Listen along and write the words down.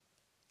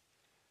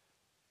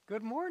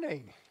Good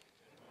morning.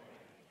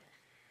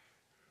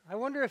 I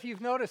wonder if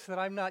you've noticed that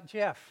I'm not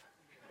Jeff.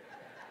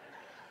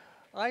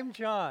 I'm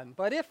John,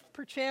 but if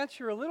perchance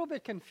you're a little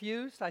bit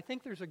confused, I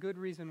think there's a good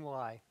reason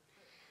why.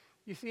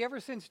 You see, ever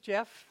since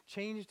Jeff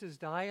changed his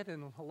diet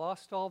and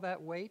lost all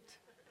that weight,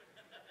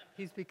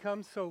 he's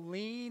become so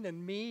lean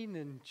and mean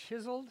and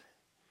chiseled.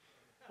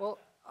 Well,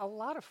 a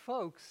lot of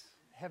folks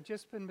have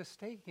just been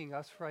mistaking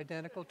us for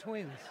identical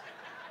twins.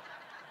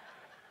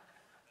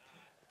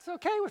 It's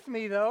okay with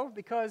me, though,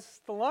 because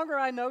the longer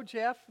I know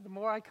Jeff, the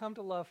more I come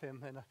to love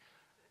him. And,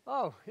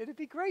 it'd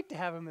be great to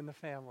have him in the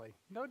family.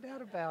 No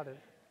doubt about it.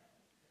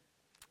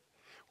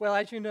 Well,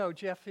 as you know,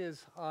 Jeff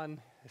is on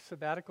a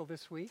sabbatical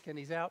this week, and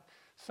he's out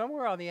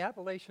somewhere on the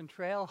Appalachian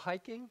Trail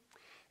hiking.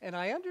 And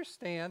I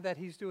understand that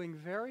he's doing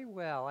very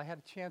well. I had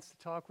a chance to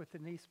talk with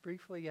Denise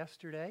briefly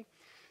yesterday,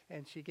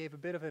 and she gave a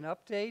bit of an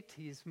update.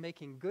 He's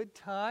making good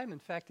time. In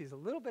fact, he's a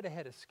little bit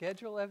ahead of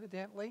schedule,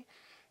 evidently,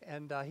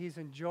 and he's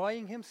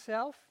enjoying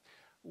himself.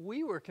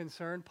 We were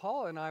concerned,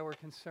 Paul and I were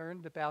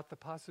concerned about the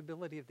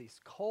possibility of these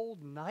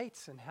cold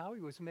nights and how he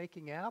was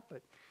making out,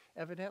 but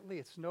evidently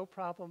it's no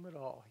problem at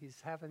all.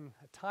 He's having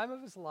a time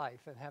of his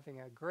life and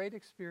having a great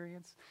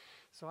experience.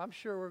 So I'm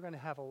sure we're going to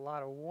have a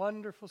lot of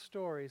wonderful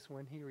stories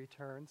when he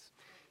returns.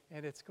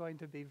 And it's going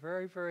to be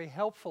very, very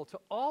helpful to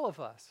all of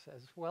us,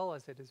 as well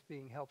as it is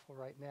being helpful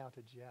right now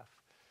to Jeff.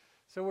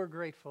 So we're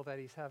grateful that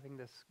he's having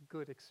this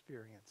good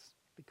experience,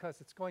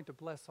 because it's going to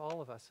bless all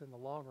of us in the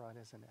long run,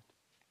 isn't it?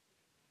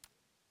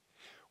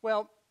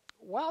 Well,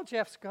 while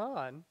Jeff's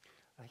gone,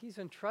 he's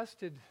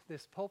entrusted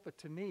this pulpit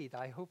to me.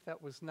 I hope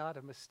that was not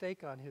a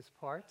mistake on his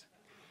part,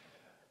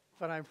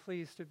 but I'm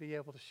pleased to be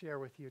able to share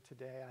with you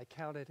today. I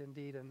count it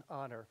indeed an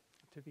honor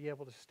to be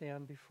able to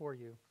stand before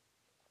you.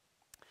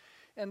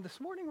 And this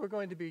morning we're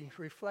going to be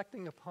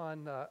reflecting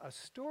upon a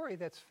story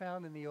that's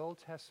found in the Old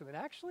Testament.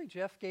 Actually,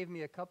 Jeff gave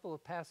me a couple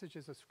of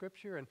passages of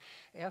Scripture and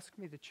asked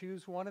me to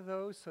choose one of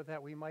those so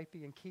that we might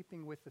be in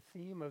keeping with the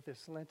theme of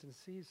this Lenten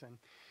season.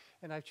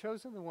 And I've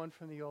chosen the one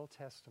from the Old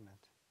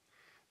Testament.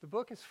 The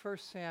book is 1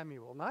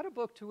 Samuel, not a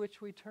book to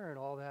which we turn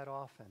all that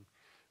often,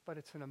 but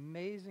it's an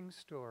amazing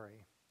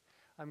story.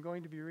 I'm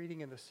going to be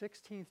reading in the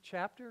 16th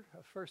chapter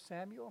of 1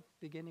 Samuel,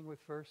 beginning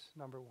with verse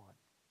number 1.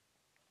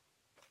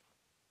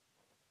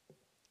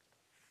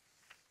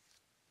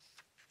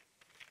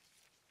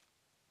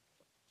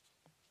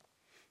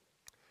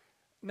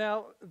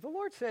 Now, the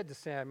Lord said to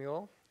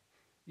Samuel,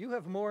 "You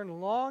have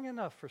mourned long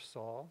enough for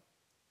Saul.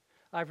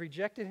 I've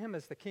rejected him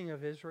as the king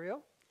of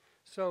Israel.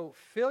 So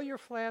fill your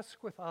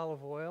flask with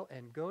olive oil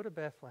and go to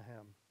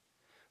Bethlehem.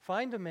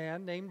 Find a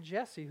man named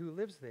Jesse who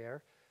lives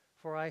there,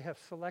 for I have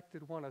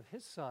selected one of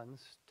his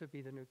sons to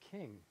be the new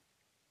king."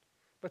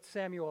 But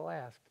Samuel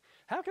asked,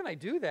 "How can I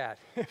do that?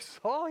 If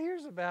Saul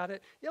hears about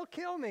it, he'll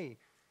kill me."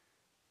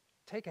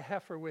 "Take a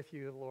heifer with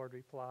you," the Lord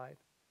replied,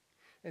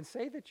 "and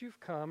say that you've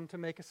come to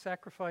make a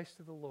sacrifice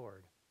to the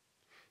Lord.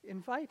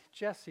 Invite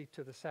Jesse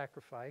to the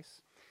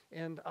sacrifice,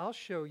 and I'll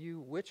show you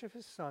which of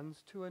his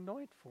sons to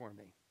anoint for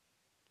me."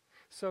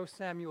 So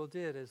Samuel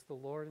did as the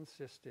Lord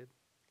insisted.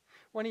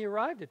 When he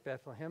arrived at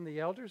Bethlehem, the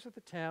elders of the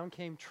town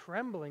came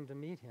trembling to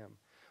meet him.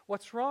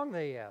 "What's wrong?"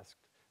 they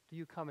asked. "Do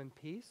you come in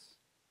peace?"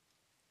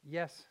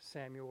 "Yes,"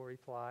 Samuel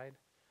replied.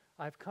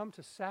 "I've come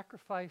to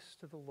sacrifice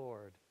to the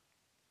Lord."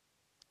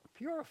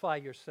 "Purify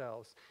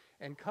yourselves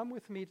and come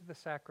with me to the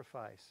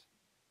sacrifice."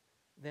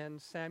 Then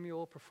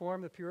Samuel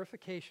performed the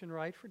purification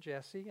rite for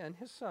Jesse and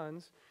his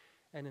sons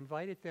and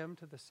invited them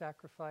to the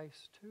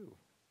sacrifice too.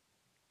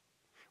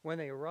 When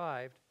they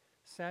arrived,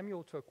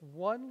 Samuel took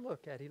one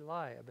look at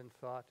Eliab and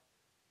thought,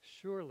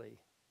 "Surely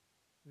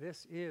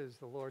this is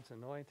the Lord's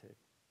anointed."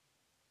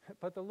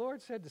 But the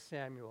Lord said to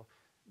Samuel,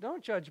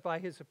 "Don't judge by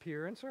his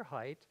appearance or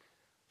height,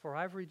 for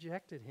I've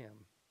rejected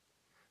him.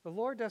 The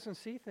Lord doesn't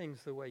see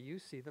things the way you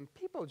see them.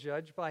 People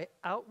judge by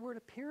outward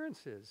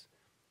appearances,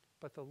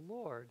 but the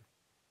Lord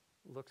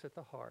looks at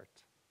the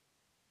heart."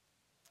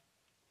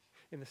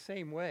 In the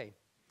same way,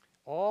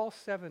 all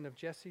 7 of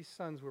Jesse's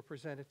sons were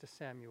presented to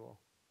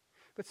Samuel.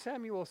 But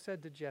Samuel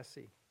said to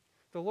Jesse,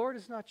 "The Lord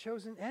has not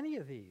chosen any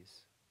of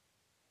these."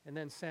 And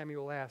then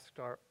Samuel asked,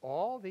 "Are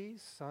all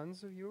these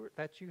sons of yours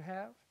that you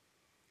have?"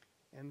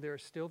 "And they're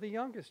still the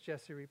youngest,"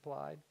 Jesse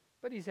replied,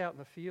 "but he's out in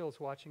the fields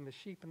watching the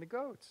sheep and the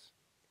goats."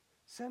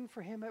 "Send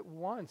for him at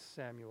once,"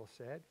 Samuel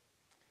said.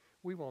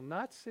 "We will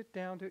not sit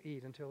down to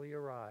eat until he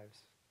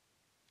arrives."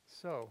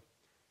 So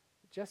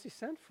Jesse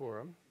sent for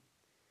him.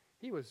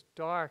 He was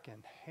dark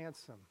and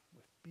handsome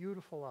with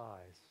beautiful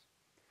eyes.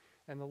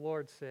 And the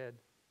Lord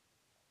said,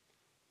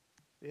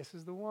 "This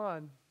is the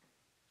one.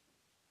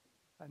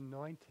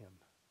 Anoint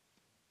him."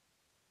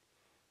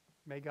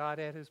 May God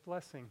add his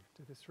blessing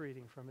to this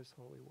reading from his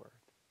holy word.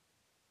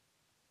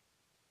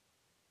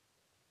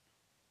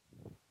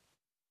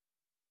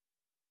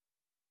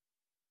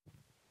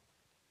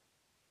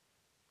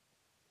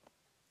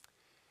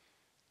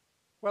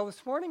 Well,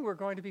 this morning we're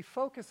going to be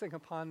focusing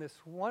upon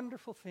this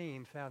wonderful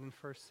theme found in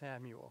 1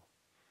 Samuel.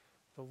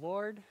 The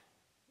Lord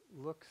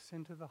looks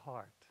into the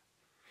heart.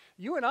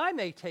 You and I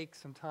may take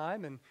some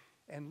time and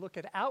and look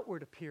at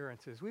outward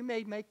appearances. We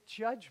may make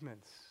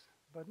judgments,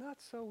 but not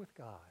so with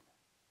God.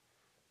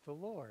 The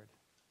Lord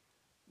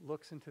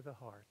looks into the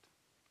heart.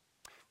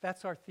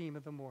 That's our theme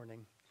of the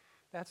morning.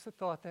 That's the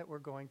thought that we're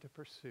going to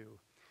pursue.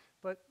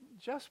 But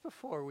just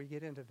before we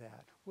get into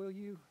that, will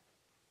you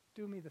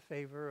do me the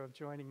favor of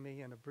joining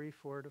me in a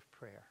brief word of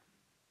prayer?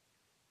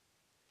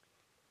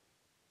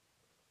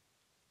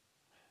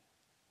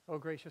 Oh,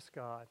 gracious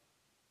God,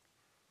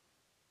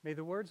 may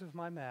the words of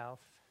my mouth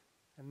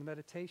and the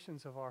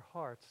meditations of our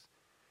hearts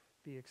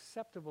be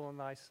acceptable in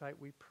thy sight,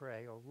 we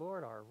pray. O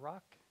Lord, our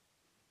rock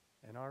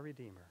and our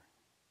Redeemer.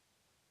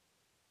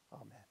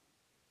 Amen.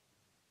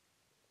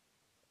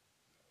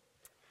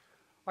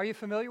 Are you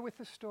familiar with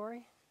this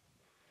story?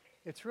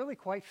 It's really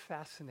quite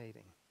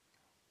fascinating.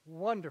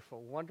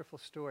 Wonderful, wonderful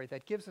story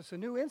that gives us a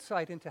new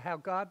insight into how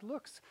God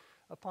looks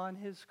upon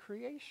his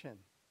creation.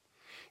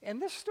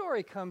 And this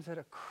story comes at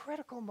a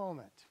critical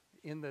moment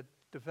in the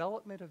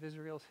development of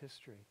Israel's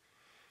history.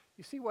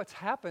 You see what's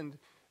happened,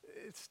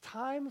 it's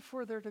time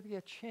for there to be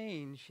a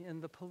change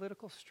in the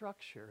political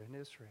structure in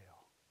Israel.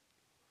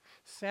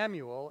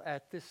 Samuel,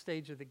 at this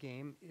stage of the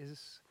game,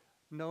 is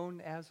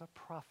known as a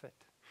prophet.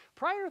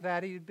 Prior to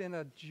that, he had been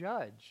a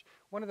judge,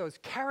 one of those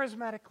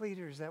charismatic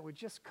leaders that would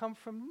just come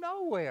from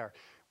nowhere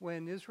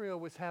when Israel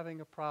was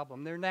having a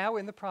problem. They're now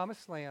in the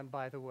Promised Land,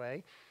 by the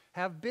way,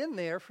 have been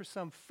there for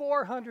some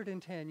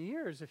 410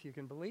 years, if you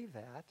can believe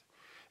that.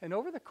 And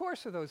over the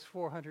course of those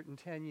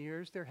 410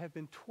 years, there have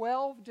been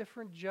 12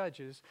 different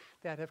judges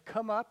that have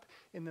come up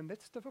in the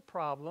midst of a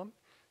problem,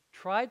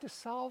 tried to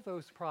solve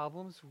those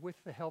problems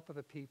with the help of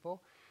the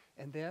people,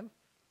 and then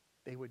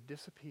they would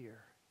disappear.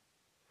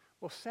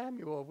 Well,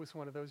 Samuel was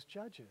one of those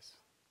judges.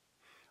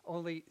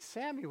 Only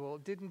Samuel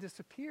didn't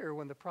disappear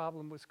when the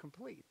problem was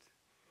complete.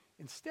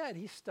 Instead,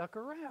 he stuck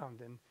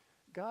around, and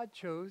God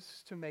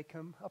chose to make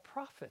him a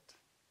prophet.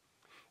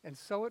 And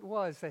so it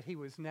was that he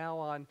was now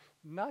on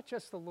not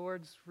just the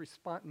Lord's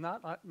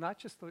not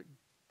just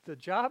the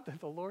job that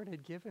the Lord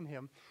had given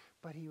him,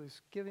 but he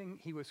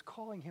was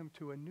calling him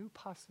to a new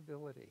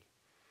possibility,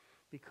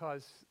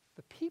 because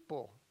the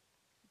people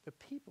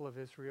of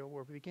Israel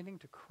were beginning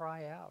to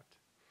cry out.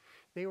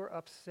 They were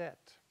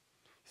upset.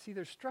 See,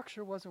 their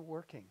structure wasn't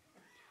working.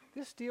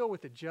 This deal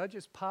with the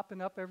judges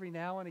popping up every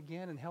now and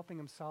again and helping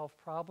them solve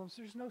problems,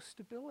 there's no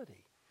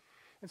stability.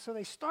 And so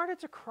they started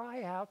to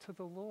cry out to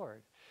the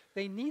Lord.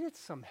 They needed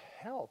some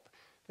help.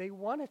 They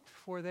wanted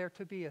for there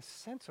to be a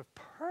sense of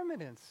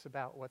permanence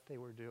about what they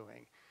were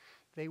doing.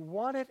 They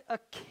wanted a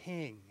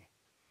king.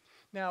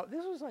 Now,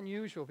 this was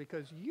unusual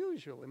because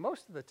usually,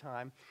 most of the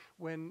time,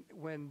 when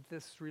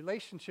this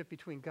relationship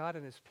between God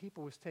and his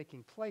people was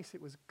taking place,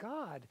 it was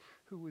God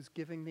who was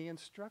giving the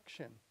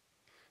instruction.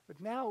 But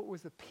now it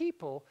was the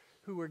people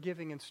who were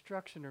giving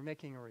instruction or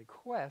making a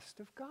request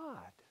of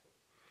God.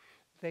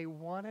 They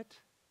wanted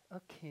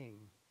a king,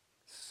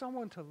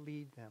 someone to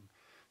lead them,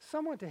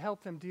 someone to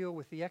help them deal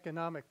with the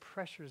economic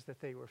pressures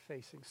that they were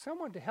facing,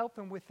 someone to help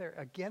them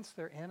against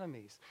their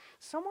enemies,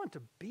 someone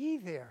to be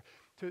there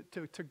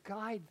to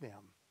guide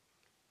them.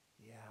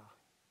 Yeah,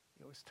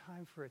 it was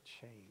time for a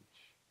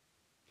change.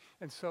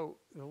 And so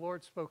the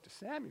Lord spoke to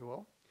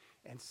Samuel,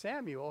 and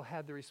Samuel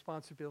had the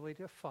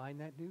responsibility to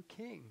find that new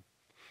king.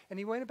 And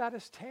he went about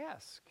his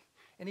task,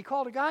 and he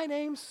called a guy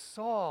named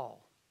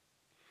Saul.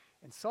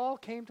 And Saul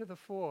came to the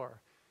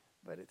fore.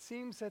 But it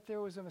seems that there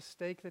was a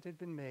mistake that had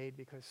been made,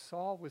 because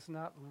Saul was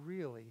not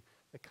really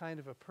the kind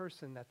of a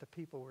person that the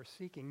people were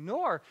seeking,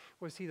 nor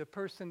was he the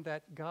person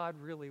that God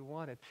really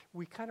wanted.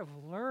 We kind of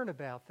learn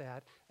about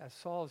that as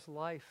Saul's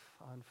life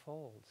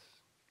unfolds.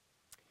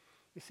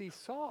 You see,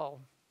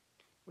 Saul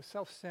was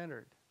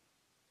self-centered.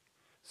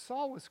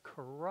 Saul was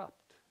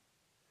corrupt.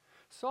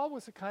 Saul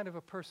was the kind of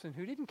a person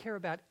who didn't care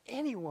about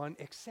anyone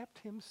except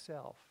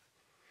himself.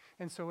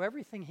 And so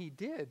everything he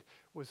did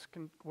was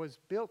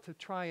built to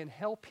try and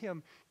help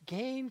him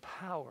gain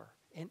power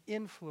and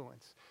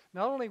influence,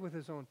 not only with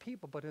his own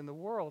people, but in the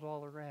world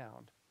all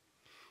around.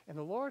 And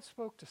the Lord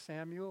spoke to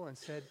Samuel and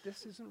said,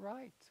 "This isn't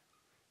right.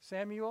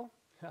 Samuel,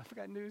 I've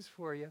got news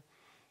for you.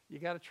 You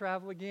got to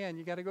travel again.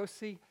 You got to go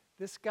see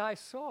this guy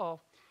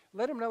Saul.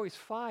 Let him know he's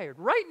fired.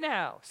 Right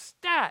now,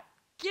 stat,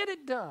 get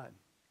it done."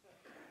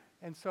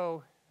 And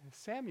so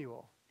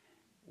Samuel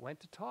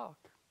went to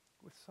talk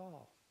with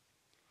Saul.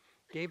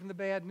 Gave him the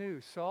bad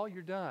news. "Saul,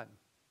 you're done."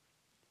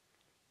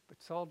 But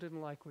Saul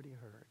didn't like what he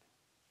heard.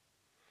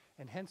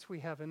 And hence we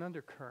have an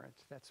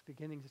undercurrent that's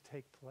beginning to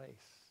take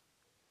place.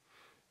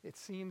 It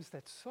seems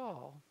that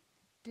Saul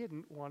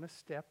didn't want to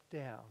step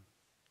down.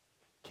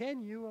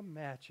 Can you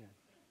imagine?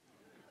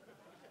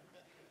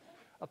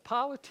 A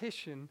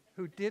politician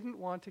who didn't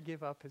want to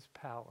give up his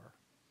power.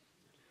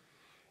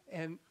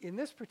 And in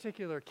this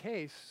particular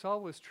case,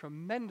 Saul was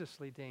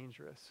tremendously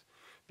dangerous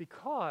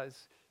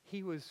because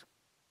he was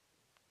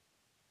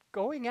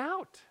going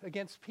out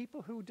against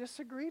people who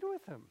disagreed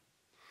with him.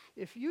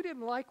 If you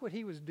didn't like what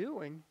he was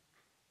doing,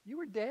 you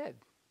were dead.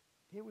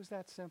 It was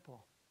that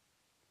simple.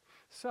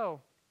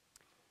 So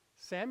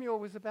Samuel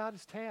was about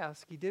his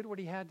task. He did what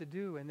he had to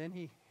do, and then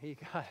he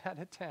got out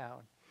of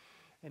town.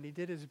 and he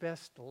did his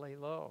best to lay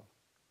low.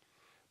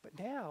 But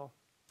now,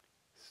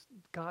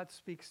 God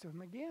speaks to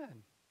him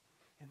again.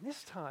 And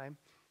this time,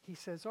 he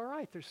says, all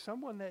right, there's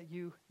someone that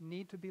you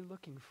need to be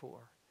looking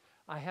for.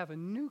 I have a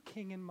new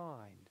king in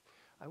mind.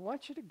 I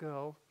want you to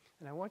go,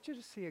 and I want you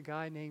to see a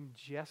guy named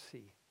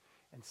Jesse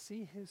and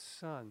see his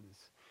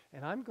sons.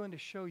 And I'm going to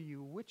show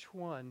you which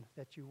one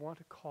that you want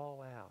to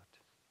call out.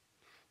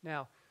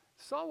 Now,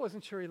 Saul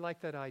wasn't sure he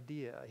liked that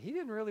idea. He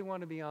didn't really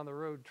want to be on the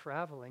road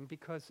traveling,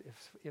 because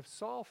if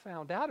Saul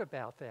found out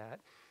about that,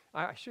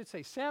 I should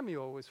say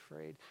Samuel was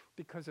afraid,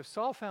 because if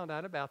Saul found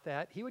out about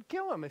that, he would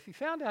kill him. If he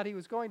found out he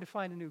was going to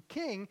find a new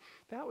king,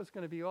 that was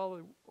going to be all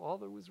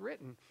that was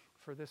written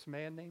for this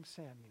man named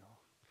Samuel.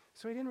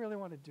 So he didn't really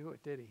want to do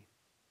it, did he?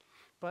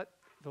 But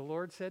the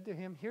Lord said to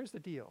him, here's the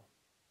deal.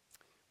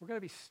 We're going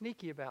to be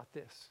sneaky about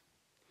this.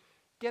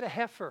 Get a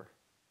heifer,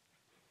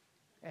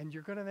 and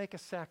you're going to make a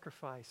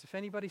sacrifice. If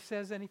anybody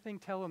says anything,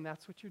 tell them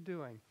that's what you're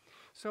doing.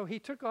 So he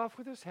took off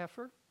with his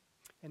heifer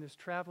and his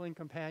traveling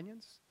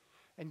companions,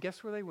 and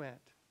guess where they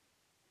went?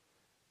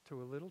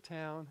 To a little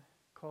town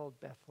called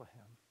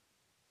Bethlehem,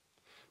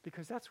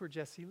 because that's where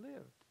Jesse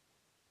lived.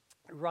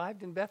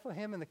 Arrived in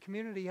Bethlehem, and the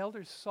community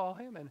elders saw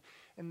him,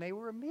 and they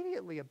were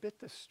immediately a bit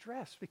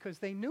distressed, because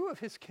they knew of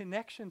his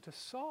connection to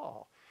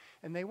Saul,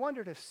 and they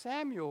wondered if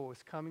Samuel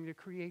was coming to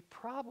create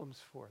problems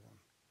for them.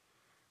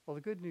 Well,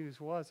 the good news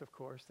was, of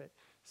course, that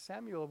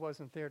Samuel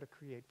wasn't there to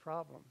create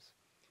problems.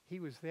 He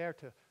was there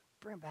to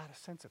bring about a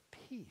sense of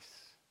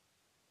peace.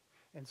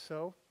 And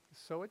so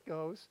it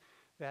goes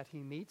that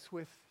he meets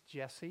with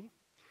Jesse.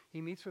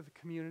 He meets with the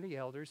community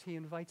elders. He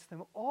invites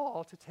them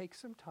all to take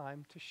some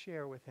time to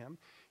share with him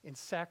in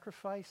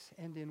sacrifice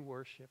and in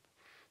worship.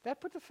 That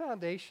put the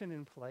foundation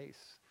in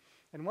place.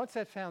 And once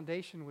that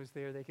foundation was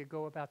there, they could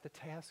go about the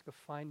task of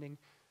finding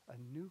a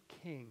new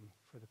king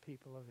for the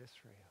people of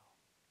Israel.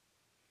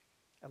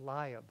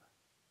 Eliab,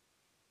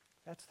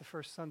 that's the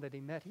first son that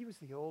he met. He was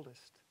the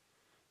oldest.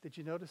 Did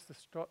you notice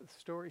the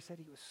story said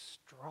he was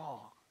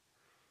strong?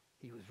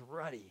 He was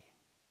ruddy.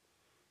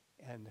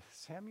 And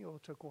Samuel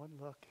took one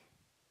look,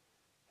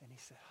 and he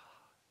said,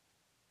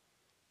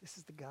 this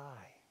is the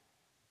guy.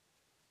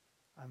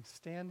 I'm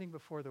standing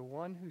before the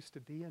one who's to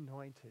be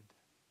anointed.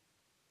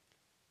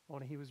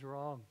 Only he was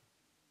wrong.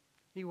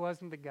 He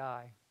wasn't the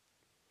guy.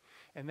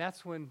 And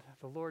that's when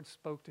the Lord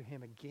spoke to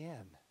him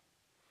again.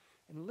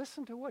 And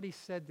listen to what he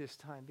said this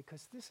time,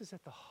 because this is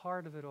at the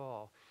heart of it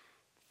all.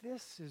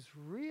 This is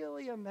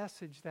really a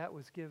message that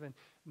was given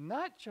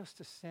not just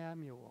to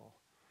Samuel,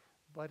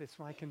 but it's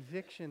my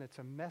conviction it's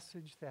a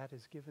message that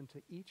is given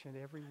to each and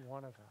every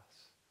one of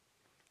us.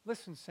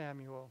 Listen,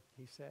 Samuel,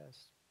 he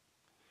says.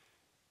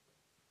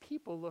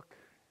 People look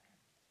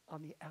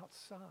on the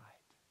outside.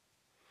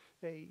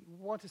 They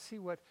want to see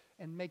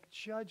and make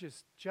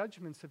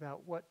judgments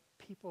about what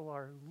people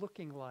are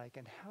looking like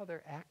and how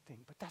they're acting.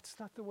 But that's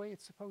not the way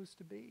it's supposed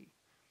to be.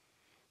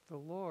 The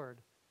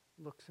Lord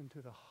looks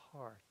into the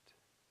heart.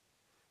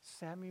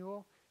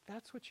 Samuel,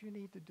 that's what you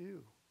need to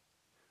do.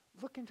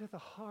 Look into the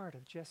heart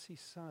of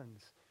Jesse's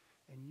sons,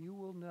 and you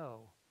will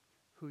know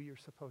who you're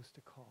supposed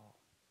to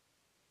call.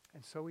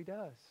 And so he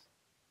does.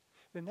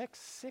 The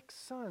next 6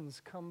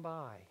 sons come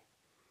by,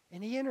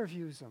 and he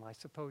interviews them, I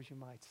suppose you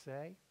might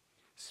say,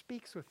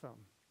 speaks with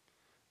them,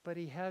 but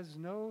he has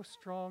no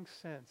strong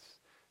sense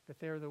that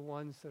they're the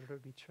ones that are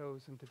to be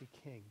chosen to be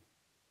king.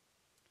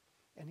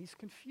 And he's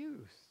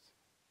confused.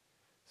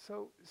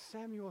 So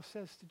Samuel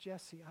says to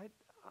Jesse,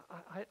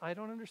 I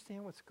don't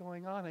understand what's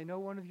going on. I know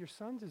one of your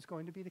sons is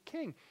going to be the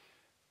king.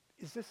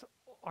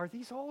 Are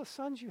these all the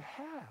sons you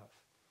have?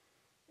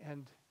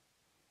 And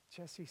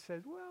Jesse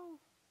said, well,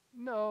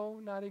 no,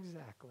 not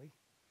exactly.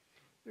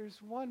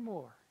 There's one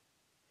more,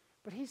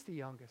 but he's the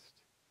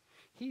youngest.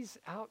 He's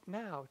out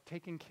now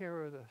taking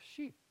care of the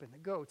sheep and the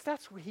goats.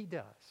 That's what he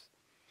does.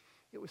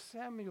 It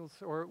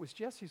was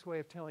Jesse's way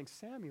of telling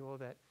Samuel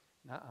that,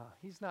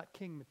 he's not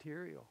king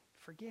material.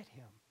 Forget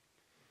him.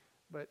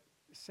 But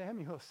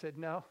Samuel said,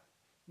 no,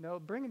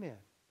 bring him in.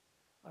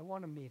 I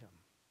want to meet him.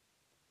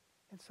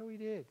 And so he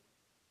did.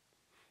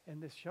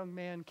 And this young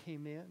man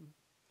came in,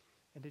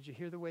 and did you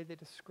hear the way they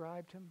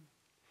described him?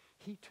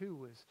 He too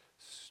was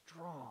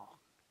strong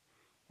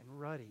and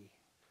ruddy,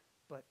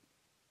 but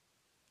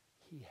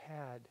he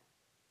had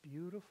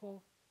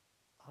beautiful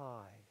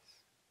eyes.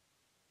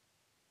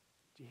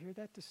 Do you hear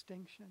that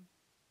distinction?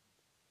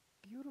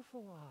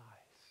 Beautiful eyes.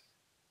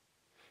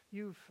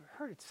 You've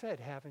heard it said,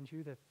 haven't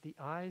you, that the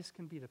eyes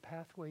can be the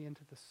pathway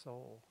into the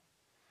soul.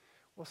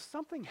 Well,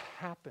 something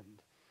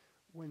happened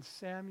when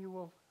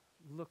Samuel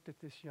looked at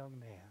this young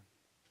man.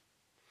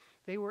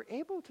 They were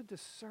able to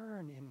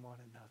discern in one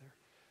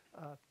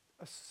another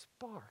a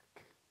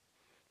spark.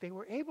 They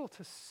were able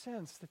to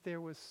sense that there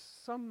was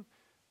some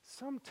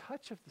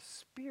touch of the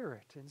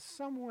Spirit in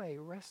some way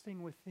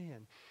resting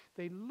within.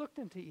 They looked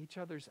into each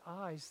other's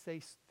eyes.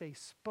 They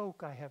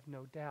spoke, I have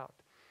no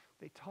doubt.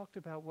 They talked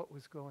about what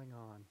was going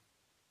on.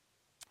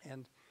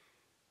 And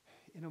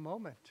in a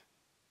moment,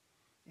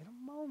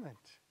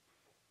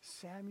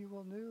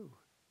 Samuel knew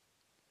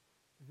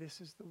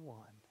this is the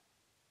one.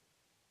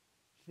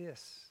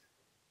 This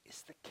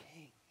is the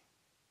king.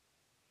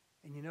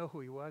 And you know who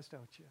he was,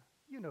 don't you?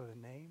 You know the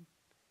name.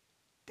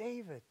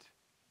 David.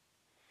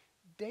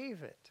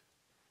 David,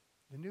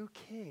 the new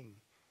king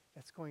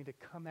that's going to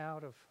come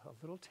out of a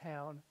little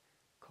town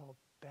called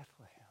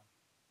Bethlehem.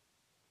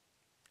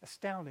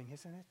 Astounding,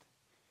 isn't it?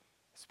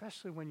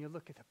 Especially when you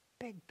look at the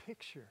big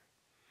picture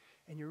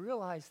and you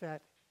realize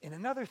that in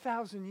another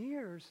 1,000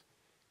 years,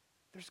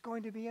 there's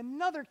going to be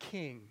another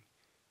king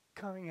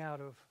coming out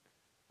of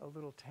a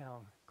little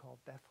town called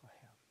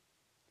Bethlehem.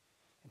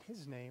 And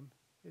his name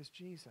is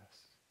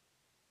Jesus.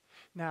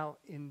 Now,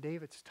 in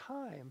David's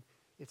time,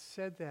 it's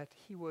said that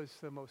he was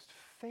the most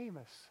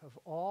famous of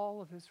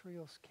all of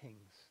Israel's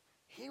kings.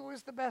 He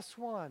was the best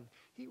one.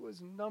 He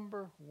was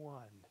number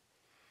one.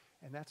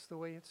 And that's the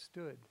way it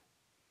stood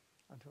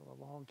until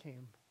along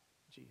came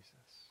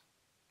Jesus.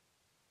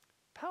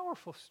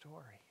 Powerful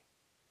story.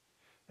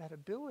 That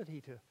ability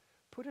to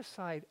put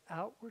aside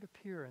outward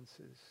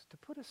appearances, to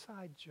put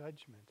aside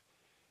judgment,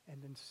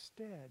 and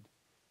instead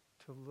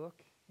to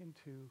look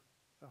into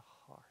the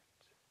heart.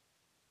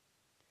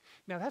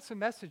 Now that's a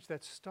message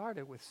that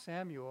started with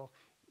Samuel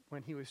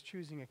when he was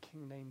choosing a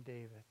king named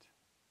David.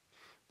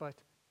 But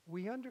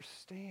we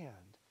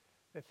understand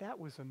that that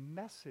was a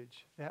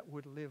message that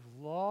would live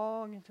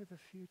long into the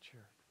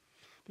future,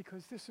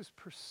 because this is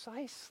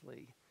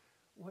precisely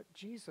what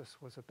Jesus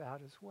was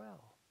about as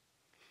well.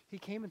 He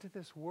came into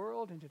this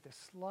world, into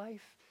this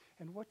life,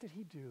 and what did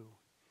he do?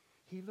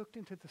 He looked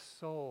into the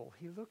soul.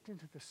 He looked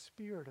into the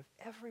spirit of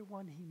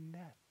everyone he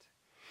met.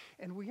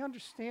 And we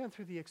understand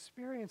through the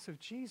experience of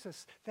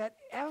Jesus that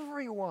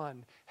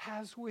everyone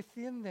has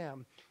within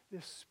them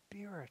this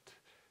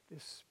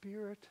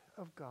Spirit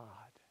of God.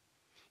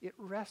 It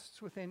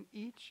rests within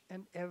each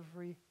and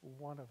every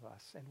one of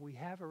us, and we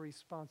have a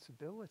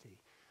responsibility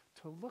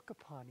to look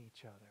upon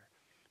each other,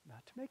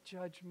 not to make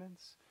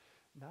judgments,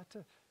 not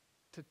to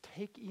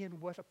take in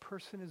what a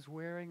person is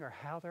wearing or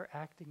how they're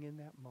acting in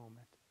that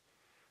moment,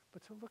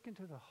 but to look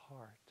into the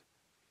heart,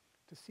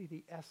 to see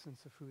the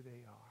essence of who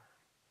they are.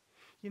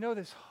 You know,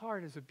 this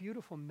heart is a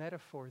beautiful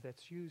metaphor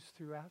that's used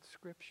throughout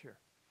Scripture.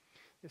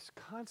 This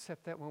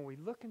concept that when we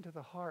look into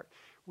the heart,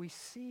 we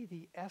see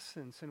the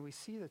essence and we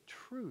see the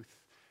truth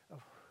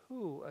of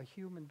who a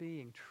human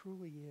being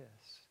truly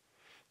is.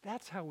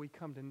 That's how we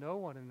come to know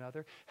one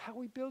another, how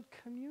we build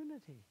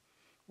community.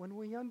 When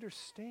we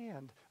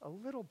understand a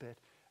little bit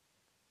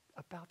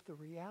about the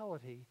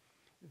reality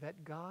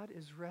that God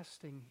is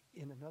resting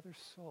in another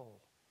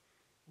soul,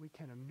 we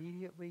can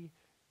immediately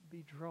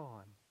be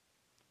drawn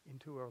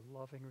into a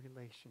loving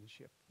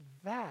relationship.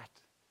 That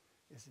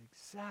is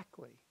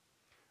exactly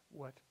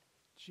what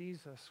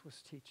Jesus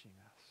was teaching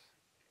us.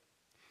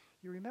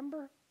 You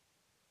remember,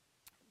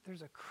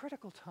 there's a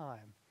critical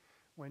time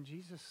when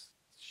Jesus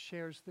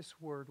shares this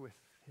word with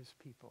his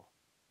people.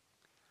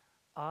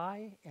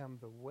 I am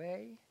the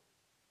way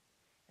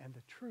and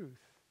the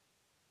truth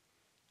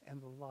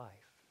and the life.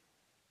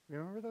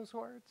 Remember those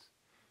words?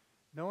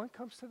 No one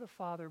comes to the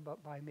Father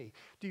but by me.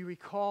 Do you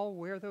recall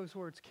where those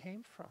words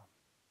came from?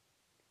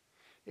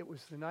 It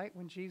was the night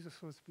when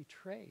Jesus was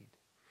betrayed.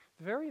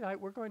 The very night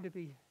we're going to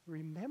be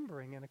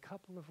remembering in a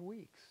couple of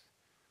weeks.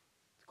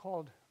 It's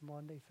called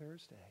Maundy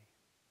Thursday.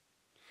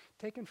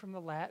 Taken from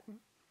the Latin,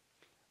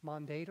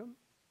 mandatum.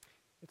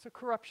 It's a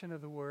corruption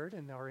of the word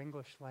in our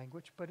English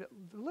language, but it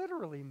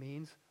literally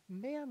means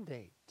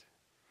mandate.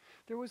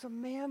 There was a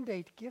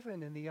mandate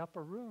given in the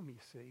upper room, you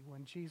see,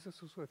 when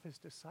Jesus was with his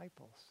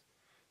disciples.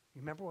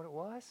 You remember what it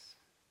was?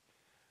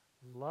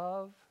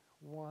 Love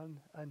one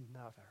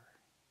another.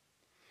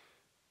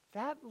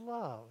 That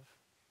love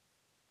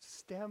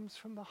stems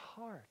from the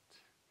heart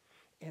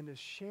and is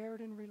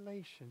shared in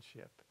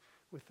relationship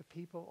with the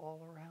people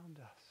all around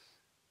us.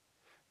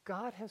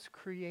 God has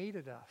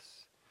created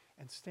us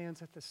and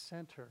stands at the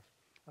center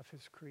of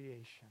his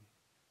creation.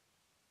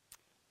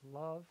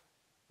 Love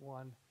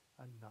one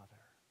another.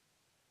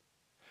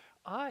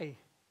 I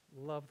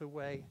love the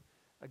way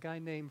a guy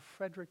named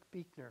Frederick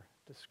Buechner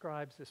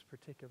describes this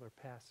particular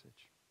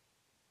passage.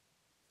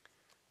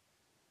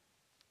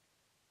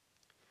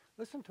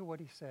 Listen to what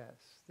he says.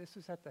 This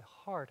is at the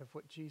heart of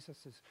what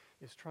Jesus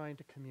is trying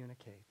to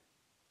communicate.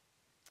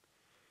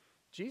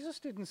 Jesus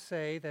didn't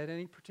say that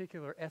any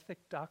particular ethic,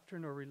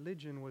 doctrine, or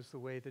religion was the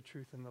way, the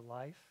truth, and the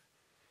life.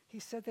 He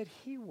said that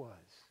he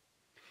was.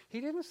 He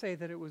didn't say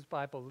that it was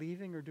by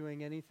believing or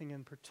doing anything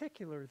in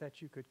particular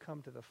that you could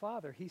come to the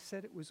Father. He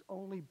said it was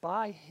only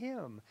by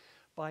him,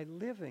 by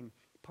living,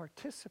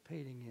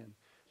 participating in,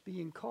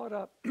 being caught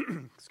up,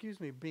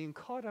 being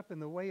caught up in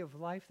the way of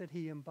life that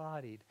he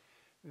embodied.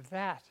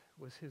 That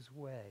was his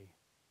way.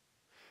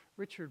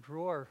 Richard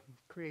Rohr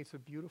creates a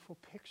beautiful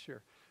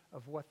picture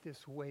of what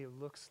this way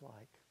looks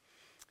like.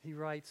 He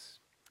writes,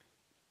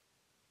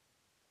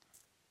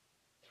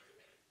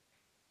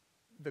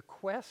 "The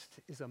quest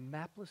is a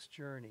mapless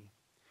journey.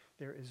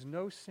 There is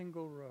no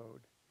single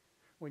road.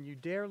 When you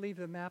dare leave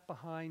the map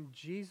behind,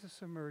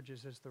 Jesus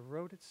emerges as the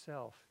road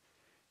itself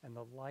and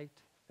the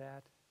light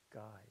that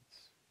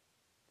guides."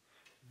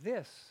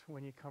 This,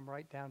 when you come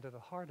right down to the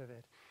heart of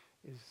it,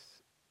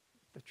 is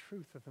the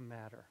truth of the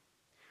matter.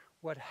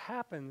 What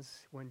happens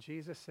when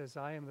Jesus says,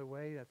 I am the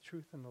way, the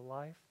truth, and the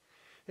life,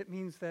 it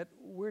means that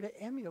we're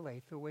to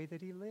emulate the way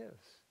that he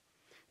lives.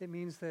 It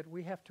means that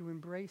we have to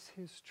embrace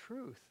his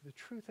truth, the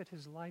truth that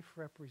his life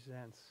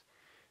represents,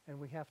 and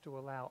we have to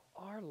allow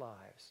our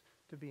lives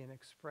to be an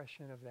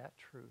expression of that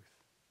truth.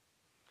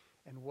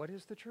 And what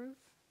is the truth?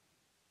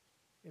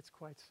 It's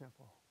quite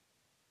simple.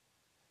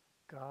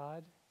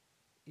 God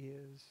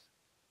is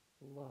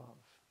love.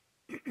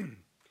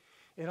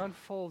 It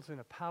unfolds in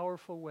a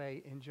powerful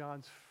way in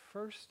John's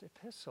first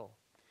epistle.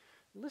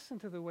 Listen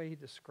to the way he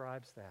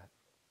describes that.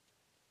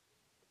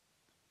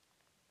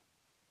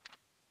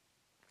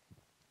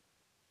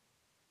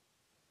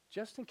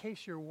 Just in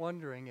case you're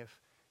wondering if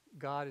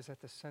God is at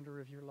the center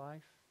of your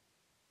life,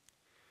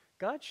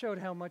 God showed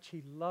how much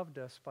he loved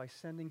us by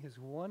sending his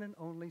one and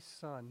only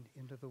Son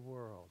into the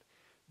world.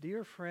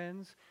 Dear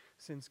friends,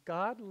 since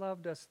God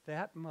loved us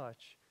that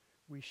much,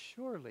 we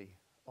surely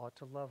ought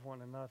to love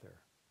one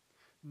another.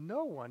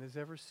 No one has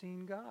ever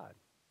seen God.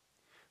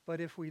 But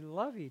if we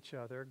love each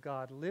other,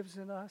 God lives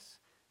in us,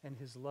 and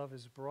his love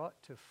is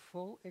brought to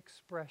full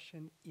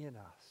expression in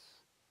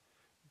us.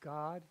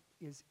 God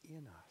is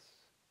in us.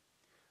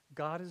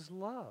 God is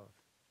love,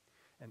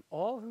 and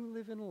all who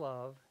live in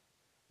love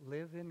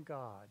live in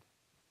God,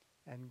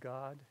 and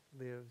God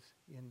lives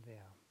in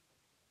them.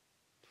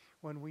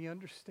 When we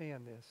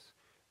understand this,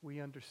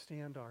 we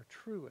understand our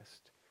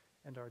truest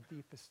and our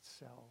deepest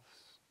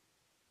selves.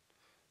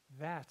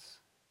 That's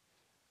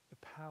the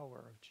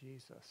power of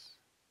Jesus.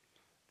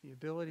 The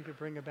ability to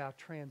bring about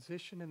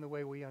transition in the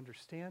way we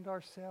understand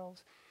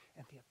ourselves,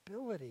 and the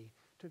ability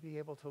to be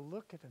able to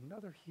look at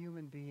another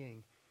human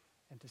being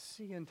and to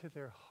see into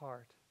their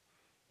heart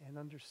and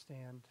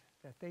understand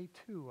that they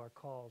too are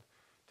called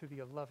to be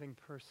a loving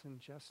person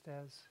just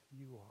as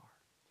you are,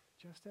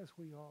 just as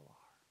we all are.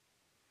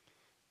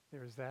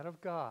 There is that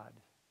of God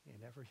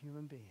in every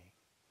human being.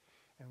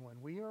 And when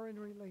we are in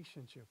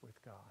relationship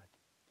with God,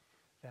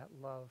 that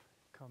love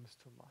comes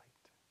to light.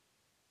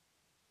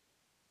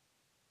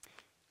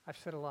 I've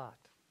said a lot,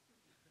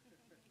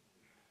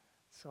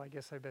 so I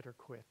guess I better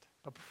quit.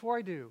 But before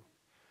I do,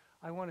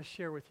 I want to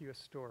share with you a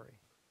story.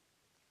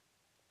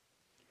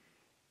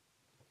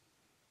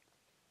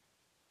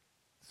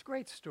 It's a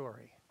great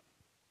story.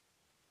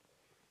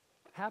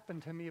 It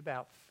happened to me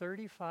about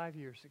 35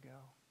 years ago,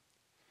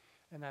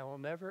 and I will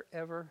never,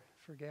 ever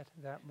forget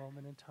that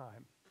moment in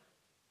time.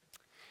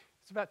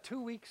 It's about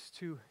 2 weeks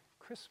to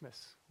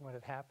Christmas when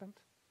it happened,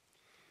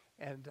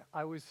 and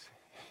I was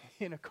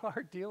in a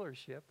car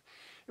dealership.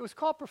 It was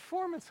called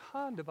Performance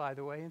Honda, by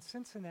the way, in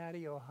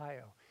Cincinnati,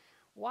 Ohio.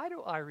 Why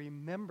do I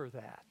remember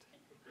that?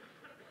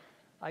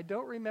 I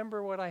don't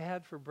remember what I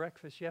had for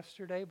breakfast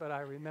yesterday, but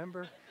I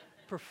remember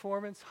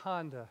Performance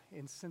Honda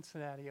in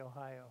Cincinnati,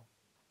 Ohio.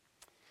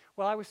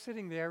 Well, I was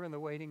sitting there in the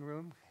waiting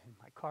room, and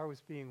my car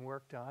was being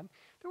worked on.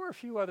 There were a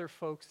few other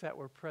folks that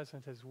were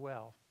present as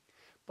well.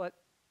 But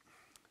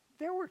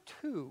there were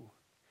two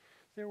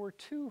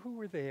who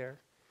were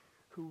there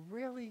who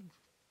really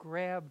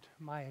grabbed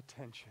my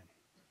attention.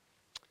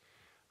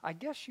 I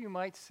guess you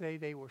might say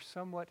they were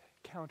somewhat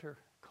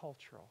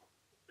countercultural.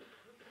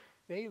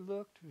 They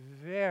looked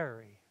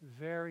very,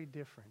 very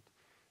different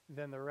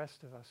than the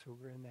rest of us who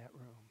were in that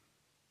room.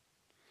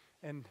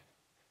 And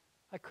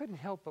I couldn't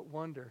help but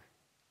wonder,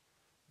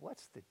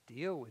 what's the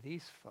deal with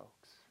these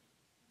folks?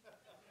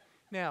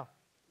 Now,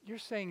 you're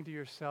saying to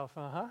yourself,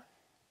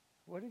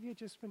 what have you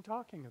just been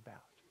talking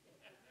about?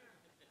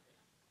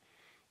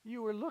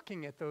 You were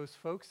looking at those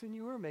folks and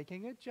you were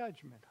making a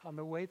judgment on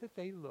the way that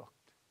they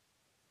looked.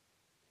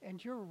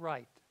 And you're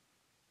right.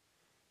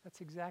 That's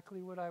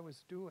exactly what I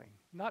was doing.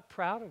 Not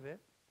proud of it,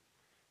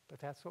 but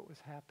that's what was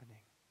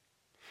happening.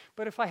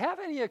 But if I have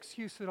any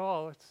excuse at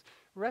all, it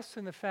rests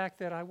in the fact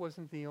that I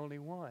wasn't the only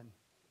one.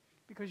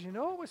 Because you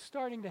know what was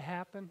starting to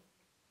happen?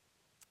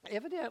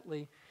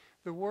 Evidently,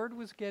 the word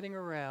was getting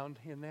around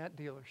in that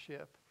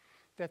dealership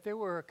that there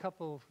were a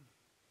couple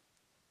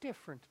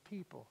different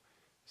people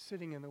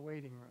sitting in the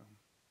waiting room.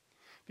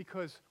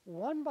 Because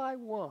one by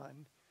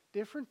one,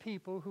 different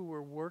people who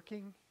were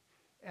working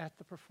at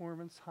the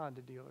Performance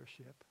Honda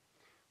dealership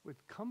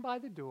would come by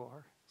the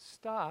door,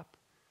 stop,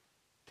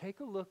 take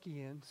a look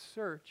in,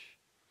 search,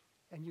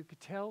 and you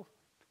could tell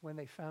when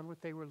they found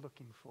what they were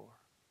looking for.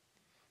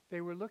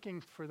 They were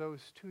looking for those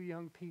two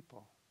young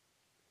people.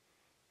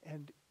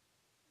 And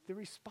the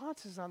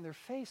responses on their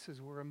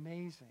faces were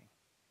amazing.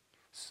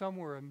 Some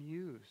were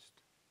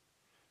amused.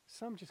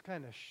 Some just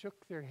kind of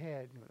shook their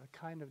head with a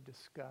kind of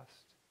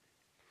disgust.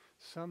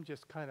 Some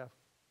just kind of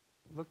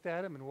looked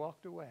at him and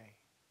walked away.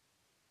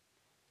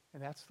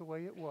 And that's the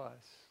way it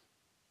was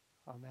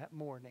on that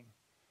morning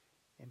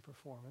in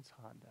Performance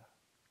Honda.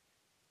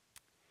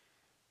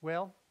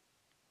 Well,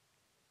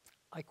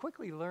 I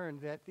quickly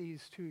learned that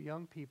these two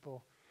young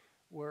people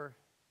were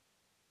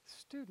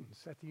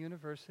students at the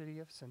University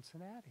of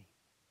Cincinnati.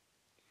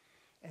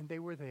 And they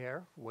were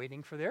there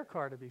waiting for their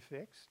car to be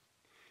fixed.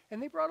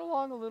 And they brought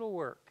along a little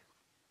work.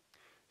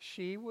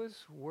 She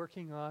was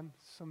working on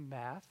some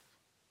math,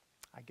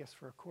 I guess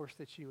for a course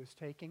that she was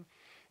taking.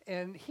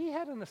 And he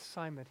had an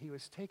assignment. He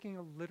was taking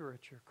a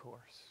literature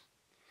course.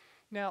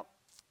 Now,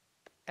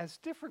 as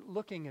different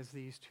looking as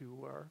these two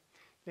were,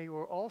 they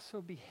were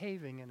also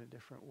behaving in a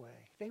different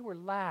way. They were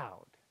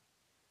loud.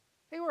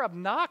 They were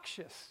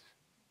obnoxious.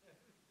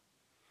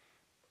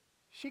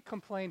 She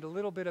complained a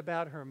little bit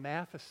about her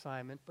math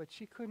assignment, but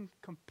she couldn't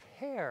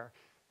compare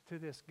to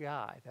this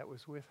guy that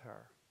was with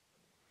her.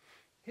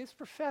 His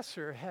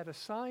professor had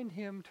assigned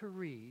him to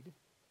read,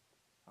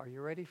 are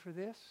you ready for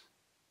this?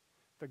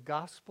 The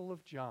Gospel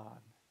of John.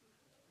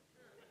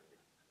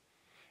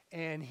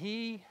 And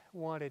he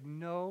wanted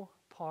no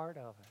part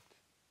of it.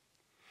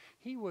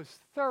 He was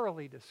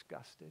thoroughly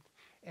disgusted,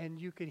 and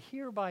you could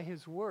hear by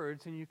his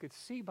words and you could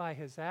see by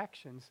his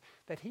actions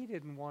that he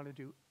didn't want to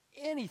do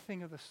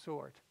anything of the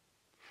sort.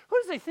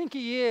 Who does he think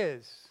he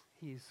is?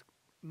 He's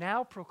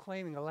now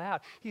proclaiming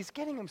aloud. He's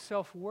getting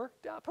himself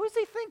worked up. Who does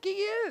he think he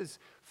is?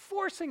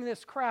 Forcing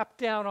this crap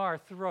down our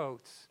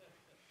throats.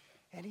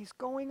 And he's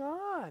going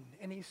on,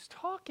 and he's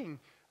talking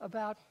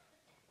about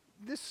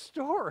this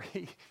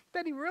story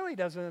that he really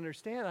doesn't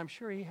understand. I'm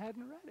sure he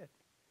hadn't read it.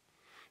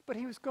 But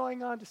he was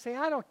going on to say,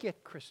 I don't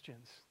get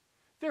Christians.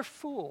 They're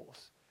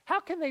fools. How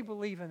can they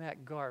believe in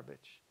that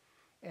garbage?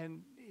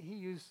 And he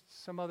used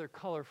some other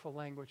colorful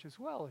language as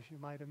well, as you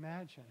might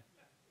imagine.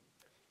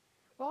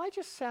 Well, I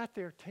just sat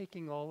there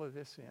taking all of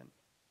this in.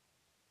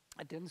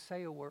 I didn't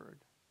say a word.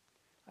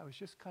 I was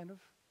just kind of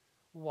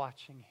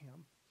watching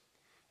him.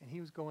 And he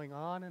was going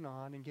on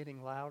and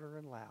getting louder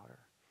and louder.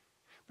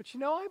 But you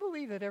know, I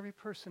believe that every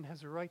person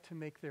has a right to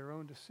make their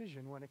own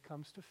decision when it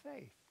comes to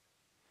faith.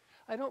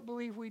 I don't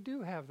believe we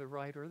do have the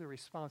right or the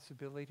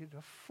responsibility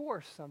to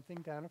force something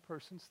down a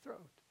person's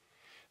throat.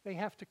 They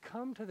have to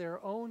come to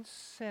their own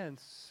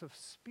sense of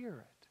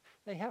spirit.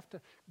 They have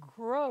to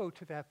grow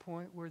to that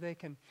point where they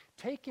can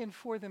take in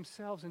for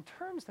themselves in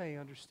terms they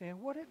understand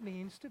what it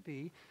means to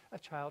be a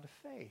child of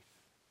faith.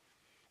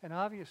 And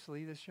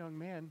obviously, this young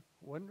man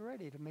wasn't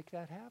ready to make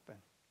that happen.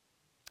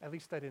 At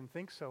least I didn't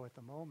think so at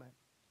the moment.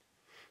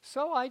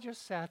 So I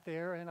just sat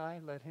there and I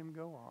let him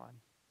go on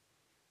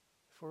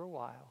for a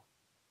while.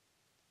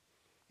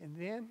 And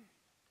then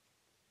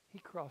he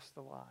crossed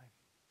the line.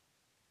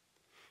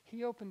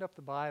 He opened up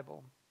the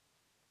Bible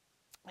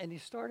and he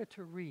started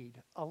to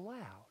read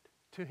aloud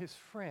to his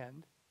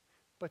friend,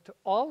 but to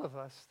all of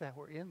us that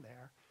were in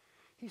there.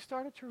 He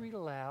started to read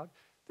aloud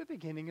the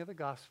beginning of the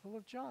Gospel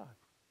of John.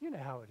 You know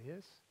how it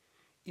is.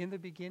 In the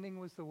beginning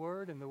was the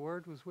Word, and the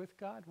Word was with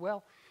God.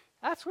 Well,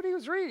 that's what he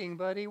was reading,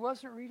 but he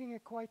wasn't reading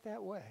it quite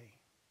that way.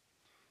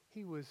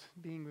 He was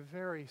being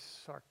very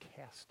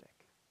sarcastic.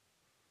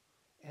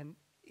 And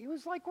he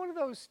was like one of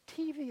those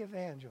TV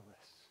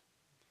evangelists.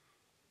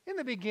 In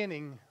the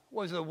beginning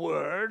was the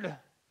Word,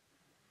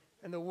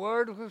 and the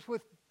Word was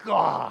with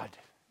God.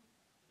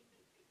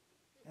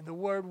 And the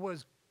Word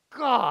was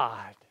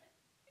God.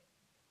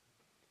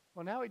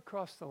 Well, now he'd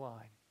crossed the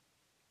line.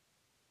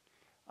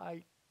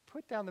 I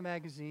put down the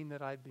magazine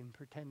that I'd been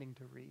pretending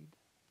to read.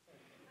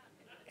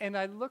 And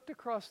I looked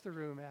across the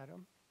room at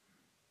him.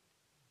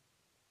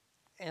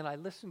 And I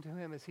listened to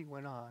him as he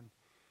went on.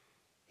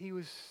 He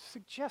was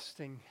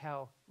suggesting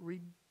how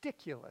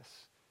ridiculous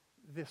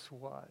this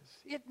was.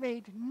 It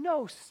made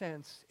no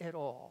sense at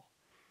all.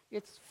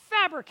 It's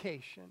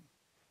fabrication.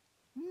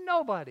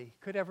 Nobody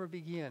could ever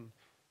begin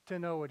to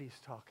know what he's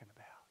talking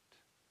about.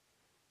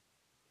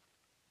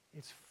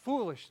 It's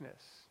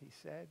foolishness, he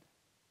said.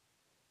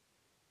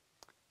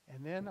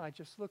 And then I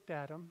just looked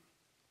at him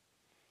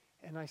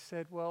and I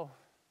said, well,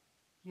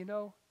 you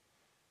know,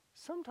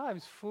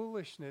 sometimes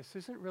foolishness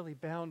isn't really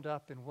bound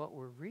up in what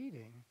we're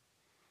reading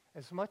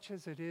as much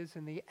as it is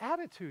in the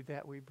attitude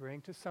that we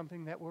bring to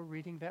something that we're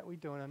reading that we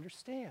don't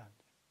understand.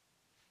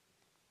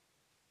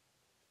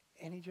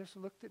 And he just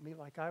looked at me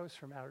like I was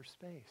from outer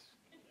space.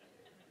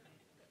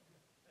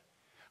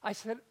 I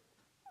said,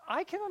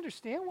 I can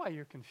understand why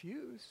you're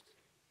confused.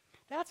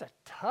 That's a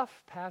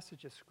tough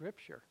passage of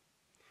Scripture.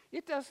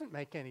 It doesn't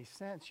make any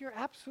sense. You're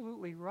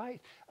absolutely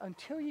right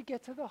until you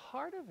get to the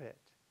heart of it.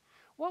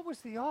 What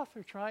was the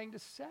author trying to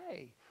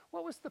say?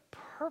 What was the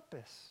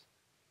purpose?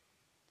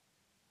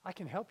 I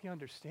can help you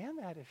understand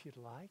that if you'd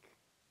like.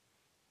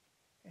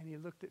 And he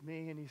looked at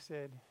me and he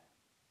said,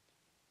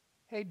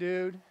 hey,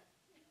 dude,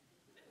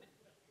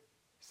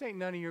 this ain't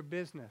none of your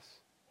business.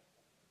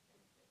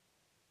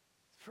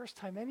 First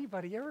time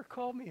anybody ever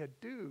called me a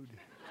dude.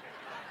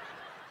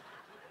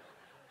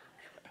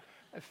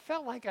 I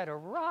felt like I'd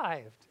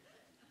arrived.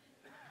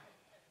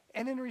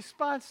 And in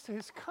response to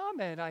his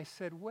comment, I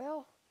said,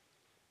 well,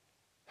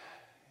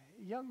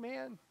 young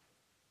man,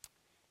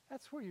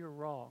 that's where you're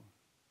wrong.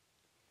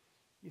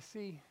 You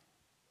see,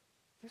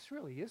 this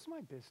really is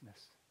my business.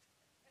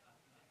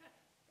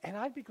 And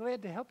I'd be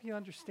glad to help you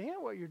understand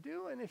what you're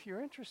doing if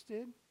you're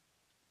interested.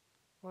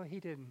 Well, he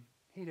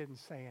didn't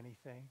say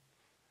anything.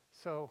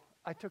 So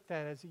I took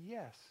that as a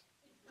yes.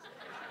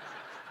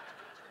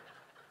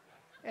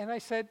 And I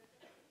said,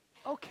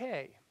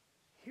 okay,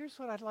 here's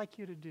what I'd like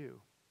you to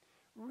do.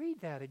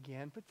 Read that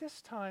again, but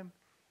this time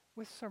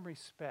with some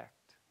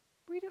respect.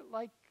 Read it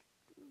like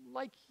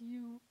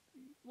you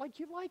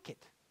like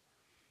it.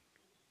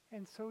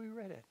 And so we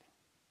read it.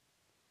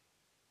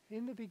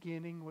 In the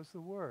beginning was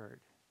the Word,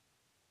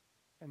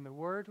 and the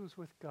Word was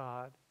with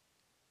God,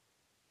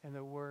 and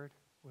the Word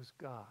was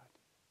God.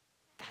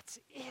 That's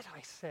it,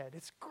 I said.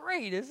 It's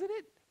great, isn't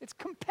it? It's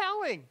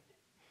compelling.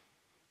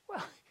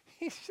 Well,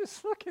 he's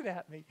just looking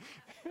at me.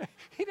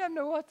 He doesn't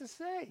know what to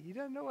say. He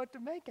doesn't know what to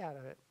make out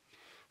of it.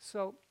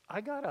 So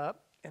I got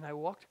up, and I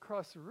walked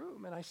across the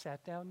room, and I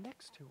sat down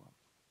next to him.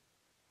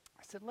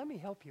 I said, let me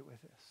help you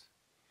with this.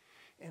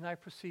 And I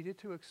proceeded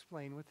to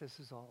explain what this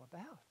is all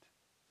about.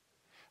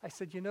 I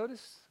said, you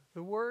notice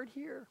the word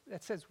here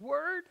that says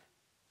word?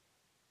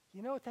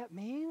 You know what that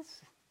means?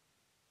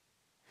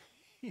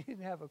 He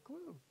didn't have a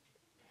clue.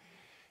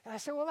 And I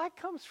said, well, that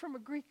comes from a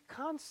Greek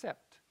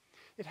concept.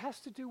 It has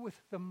to do with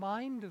the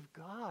mind of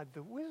God,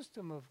 the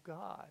wisdom of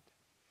God.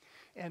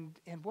 And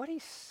what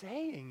he's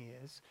saying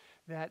is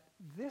that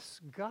this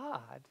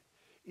God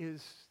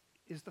is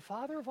the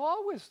Father of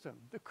all wisdom,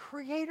 the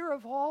creator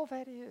of all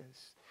that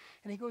is.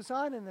 And he goes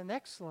on in the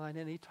next line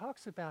and he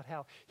talks about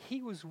how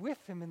he was with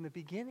him in the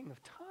beginning of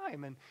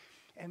time.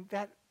 And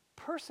that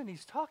person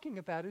he's talking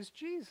about is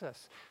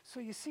Jesus. So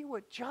you see,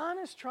 what John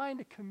is trying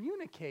to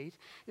communicate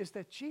is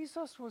that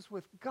Jesus was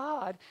with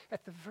God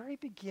at the very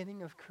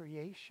beginning of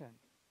creation.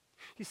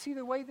 You see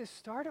the way this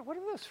started? What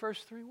are those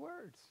first three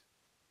words?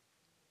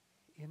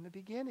 In the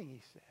beginning,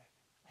 he said.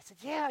 I said,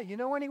 yeah, you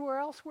know anywhere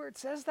else where it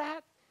says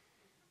that?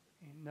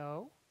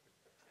 No.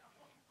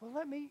 Well,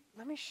 let me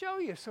show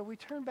you. So we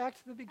turned back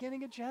to the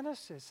beginning of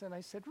Genesis, and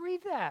I said,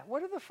 read that.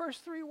 What are the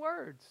first three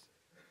words?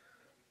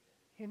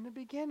 In the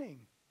beginning.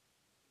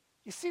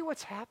 You see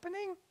what's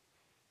happening?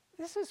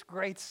 This is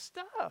great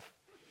stuff.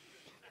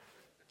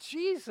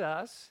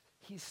 Jesus,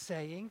 he's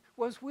saying,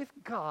 was with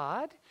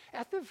God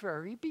at the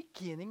very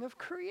beginning of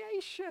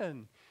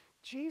creation.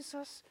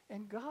 Jesus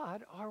and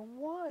God are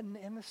one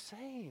and the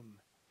same.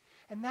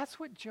 And that's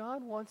what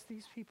John wants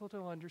these people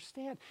to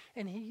understand.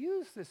 And he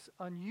used this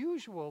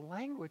unusual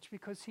language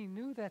because he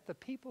knew that the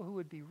people who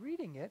would be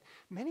reading it,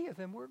 many of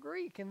them were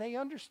Greek, and they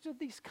understood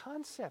these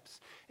concepts.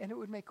 And it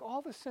would make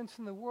all the sense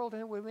in the world,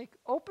 and it would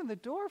open the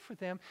door for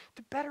them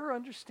to better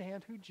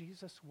understand who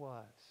Jesus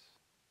was.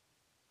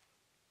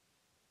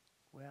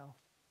 Well,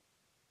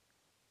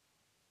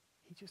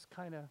 he just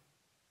kind of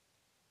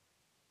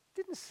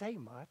didn't say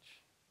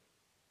much,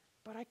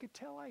 but I could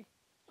tell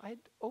I'd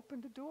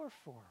opened the door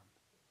for him.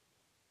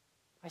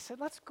 I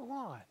said, let's go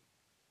on.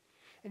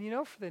 And you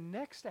know, for the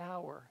next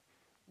hour,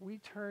 we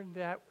turned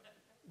that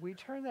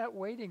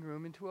waiting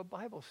room into a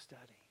Bible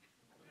study.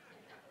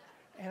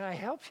 And I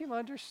helped him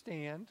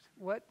understand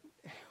what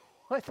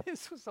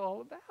this was all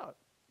about.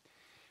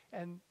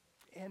 And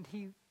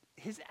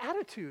his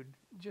attitude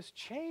just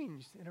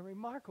changed in a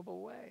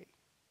remarkable way.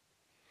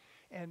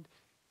 And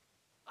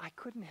I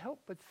couldn't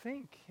help but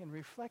think, in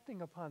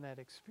reflecting upon that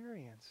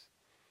experience,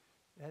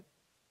 that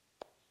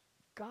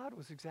God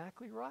was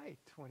exactly right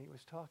when he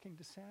was talking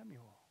to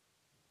Samuel.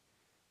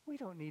 We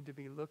don't need to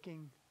be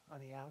looking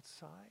on the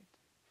outside.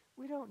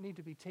 We don't need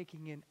to be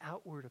taking in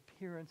outward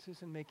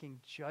appearances and making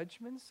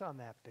judgments on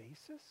that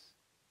basis.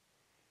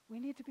 We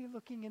need to be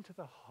looking into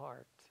the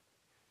heart.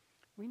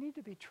 We need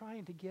to be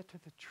trying to get to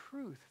the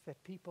truth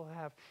that people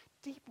have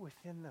deep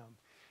within them.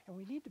 And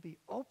we need to be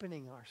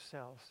opening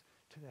ourselves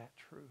to that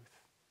truth.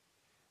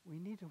 We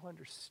need to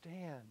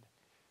understand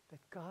that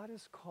God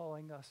is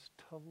calling us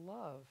to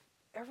love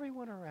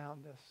everyone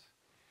around us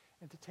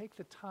and to take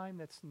the time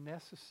that's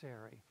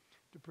necessary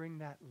to bring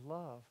that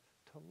love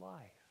to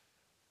life.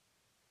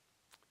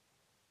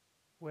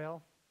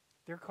 Well,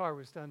 their car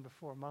was done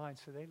before mine,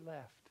 so they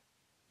left.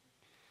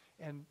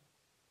 And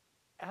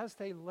as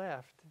they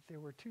left,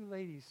 there were two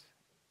ladies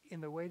in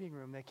the waiting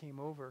room that came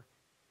over,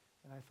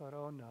 and I thought,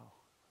 oh no.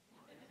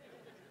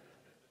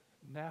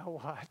 Now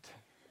what?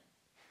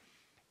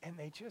 And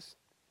they just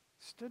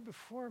stood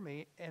before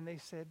me and they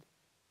said,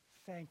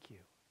 thank you.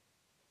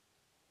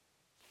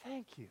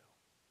 Thank you.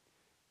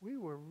 We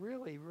were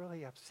really,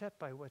 really upset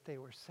by what they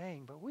were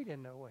saying, but we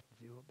didn't know what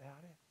to do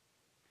about it.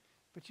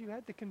 But you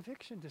had the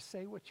conviction to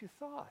say what you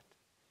thought.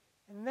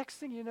 And the next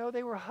thing you know,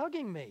 they were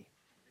hugging me.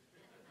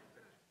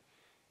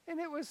 And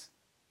it was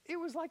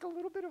like a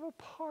little bit of a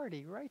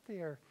party right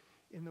there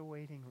in the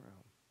waiting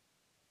room.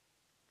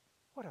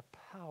 What a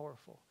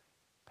powerful,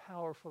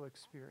 powerful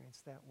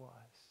experience that was.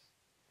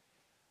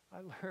 I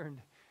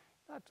learned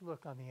not to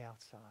look on the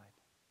outside.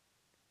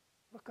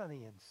 Look on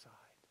the inside.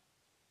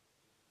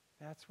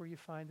 That's where you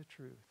find the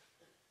truth.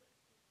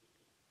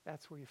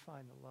 That's where you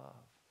find the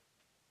love.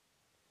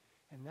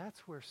 And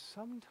that's where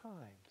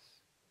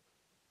sometimes,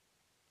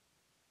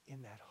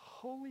 in that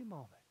holy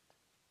moment,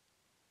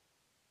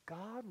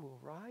 God will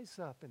rise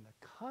up in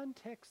the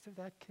context of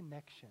that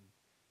connection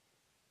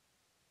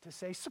to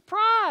say,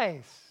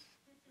 surprise!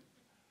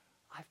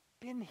 I've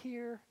been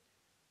here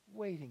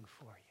waiting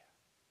for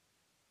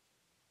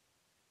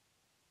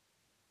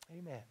you.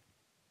 Amen.